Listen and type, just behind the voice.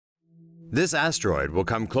This asteroid will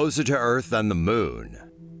come closer to Earth than the Moon.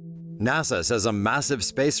 NASA says a massive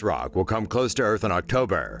space rock will come close to Earth in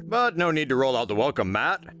October, but no need to roll out the welcome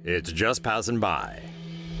mat, it's just passing by.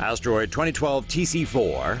 Asteroid 2012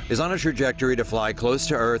 TC4 is on a trajectory to fly close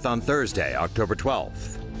to Earth on Thursday, October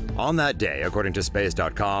 12th. On that day, according to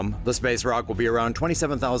space.com, the space rock will be around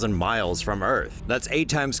 27,000 miles from Earth. That's 8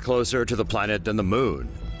 times closer to the planet than the Moon.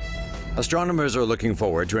 Astronomers are looking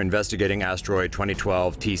forward to investigating asteroid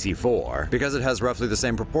 2012 TC4 because it has roughly the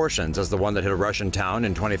same proportions as the one that hit a Russian town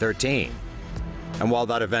in 2013. And while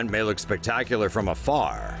that event may look spectacular from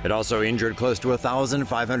afar, it also injured close to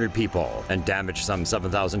 1,500 people and damaged some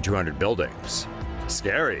 7,200 buildings.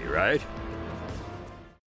 Scary, right?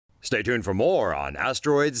 Stay tuned for more on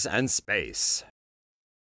asteroids and space.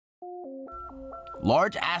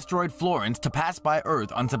 Large asteroid Florence to pass by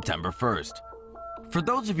Earth on September 1st. For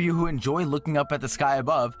those of you who enjoy looking up at the sky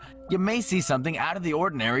above, you may see something out of the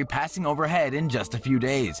ordinary passing overhead in just a few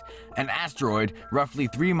days. An asteroid, roughly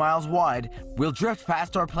 3 miles wide, will drift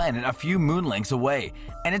past our planet a few moon lengths away,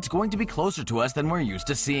 and it's going to be closer to us than we're used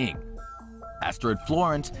to seeing. Asteroid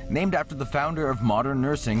Florence, named after the founder of modern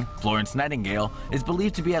nursing, Florence Nightingale, is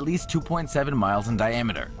believed to be at least 2.7 miles in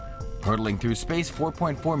diameter. Hurtling through space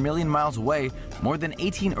 4.4 million miles away, more than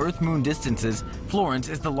 18 Earth-Moon distances, Florence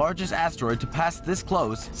is the largest asteroid to pass this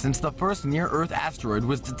close since the first near-Earth asteroid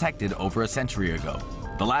was detected over a century ago.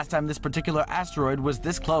 The last time this particular asteroid was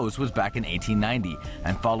this close was back in 1890,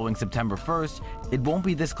 and following September 1st, it won't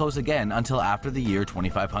be this close again until after the year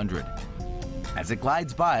 2500. As it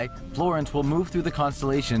glides by, Florence will move through the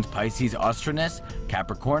constellations Pisces Austrinus,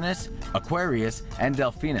 Capricornus, Aquarius, and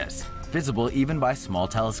Delphinus, visible even by small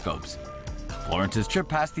telescopes. Florence's trip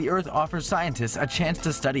past the Earth offers scientists a chance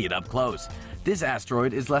to study it up close. This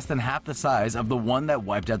asteroid is less than half the size of the one that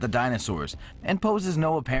wiped out the dinosaurs and poses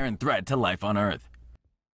no apparent threat to life on Earth.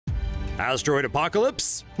 Asteroid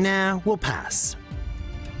apocalypse? Nah, we'll pass.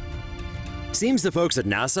 Seems the folks at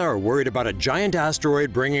NASA are worried about a giant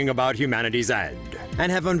asteroid bringing about humanity's end,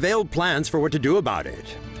 and have unveiled plans for what to do about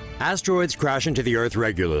it. Asteroids crash into the Earth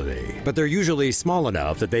regularly, but they're usually small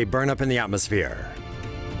enough that they burn up in the atmosphere.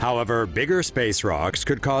 However, bigger space rocks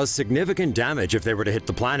could cause significant damage if they were to hit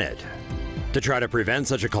the planet. To try to prevent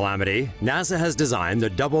such a calamity, NASA has designed the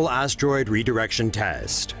Double Asteroid Redirection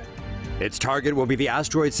Test. Its target will be the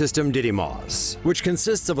asteroid system Didymos, which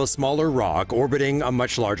consists of a smaller rock orbiting a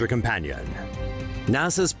much larger companion.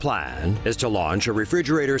 NASA's plan is to launch a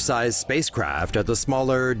refrigerator-sized spacecraft at the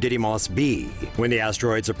smaller Didymos B when the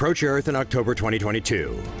asteroids approach Earth in October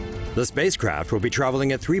 2022. The spacecraft will be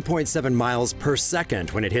traveling at 3.7 miles per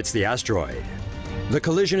second when it hits the asteroid. The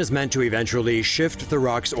collision is meant to eventually shift the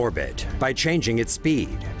rock's orbit by changing its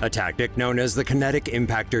speed, a tactic known as the kinetic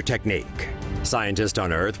impactor technique. Scientists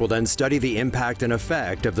on Earth will then study the impact and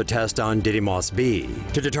effect of the test on Didymos B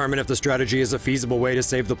to determine if the strategy is a feasible way to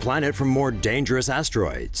save the planet from more dangerous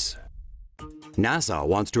asteroids. NASA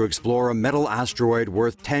wants to explore a metal asteroid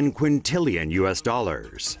worth 10 quintillion US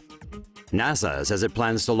dollars. NASA says it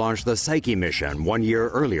plans to launch the Psyche mission 1 year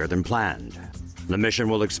earlier than planned. The mission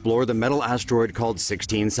will explore the metal asteroid called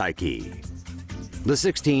 16 Psyche. The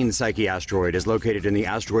 16 Psyche asteroid is located in the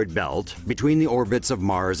asteroid belt between the orbits of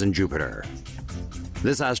Mars and Jupiter.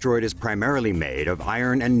 This asteroid is primarily made of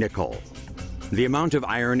iron and nickel. The amount of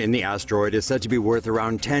iron in the asteroid is said to be worth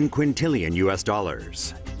around 10 quintillion US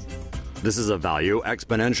dollars. This is a value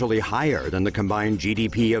exponentially higher than the combined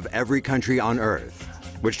GDP of every country on Earth,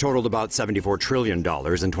 which totaled about $74 trillion in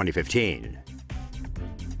 2015.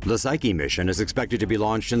 The Psyche mission is expected to be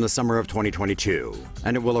launched in the summer of 2022,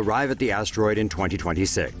 and it will arrive at the asteroid in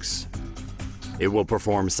 2026. It will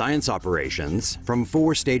perform science operations from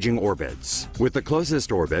 4 staging orbits, with the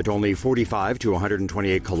closest orbit only 45 to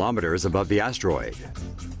 128 kilometers above the asteroid.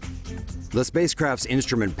 The spacecraft's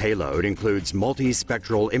instrument payload includes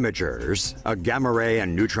multispectral imagers, a gamma-ray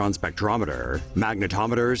and neutron spectrometer,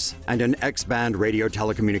 magnetometers, and an X-band radio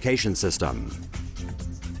telecommunication system.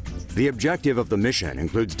 The objective of the mission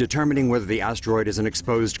includes determining whether the asteroid is an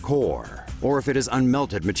exposed core, or if it is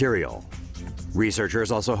unmelted material.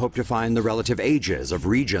 Researchers also hope to find the relative ages of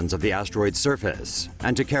regions of the asteroid's surface,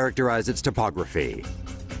 and to characterize its topography.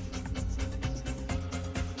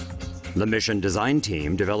 The mission design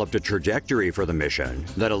team developed a trajectory for the mission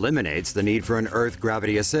that eliminates the need for an Earth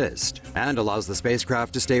gravity assist, and allows the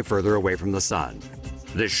spacecraft to stay further away from the Sun.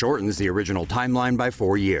 This shortens the original timeline by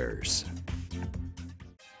 4 years.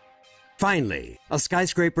 Finally, a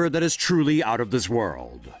skyscraper that is truly out of this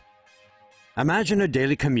world. Imagine a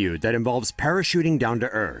daily commute that involves parachuting down to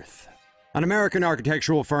Earth. An American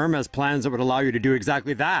architectural firm has plans that would allow you to do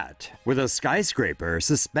exactly that, with a skyscraper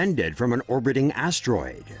suspended from an orbiting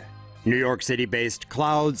asteroid. New York City-based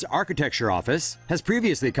Cloud's architecture office has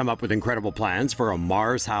previously come up with incredible plans for a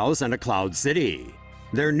Mars house and a Cloud City.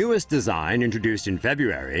 Their newest design, introduced in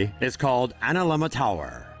February, is called Analemma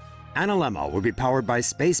Tower. Analemma would be powered by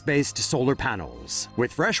space-based solar panels,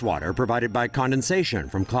 with fresh water provided by condensation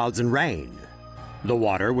from clouds and rain. The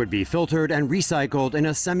water would be filtered and recycled in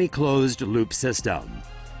a semi-closed loop system.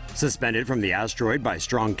 Suspended from the asteroid by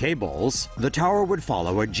strong cables, the tower would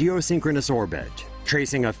follow a geosynchronous orbit,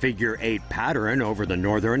 tracing a figure-8 pattern over the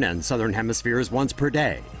northern and southern hemispheres once per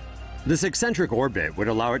day. This eccentric orbit would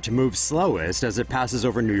allow it to move slowest as it passes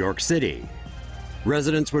over New York City.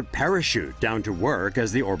 Residents would parachute down to work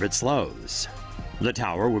as the orbit slows. The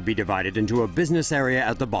tower would be divided into a business area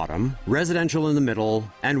at the bottom, residential in the middle,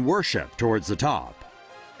 and worship towards the top.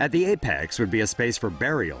 At the apex would be a space for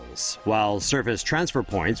burials, while surface transfer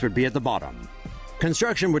points would be at the bottom.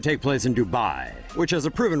 Construction would take place in Dubai, which has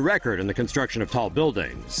a proven record in the construction of tall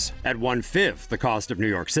buildings, at 1/5 the cost of New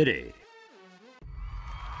York City.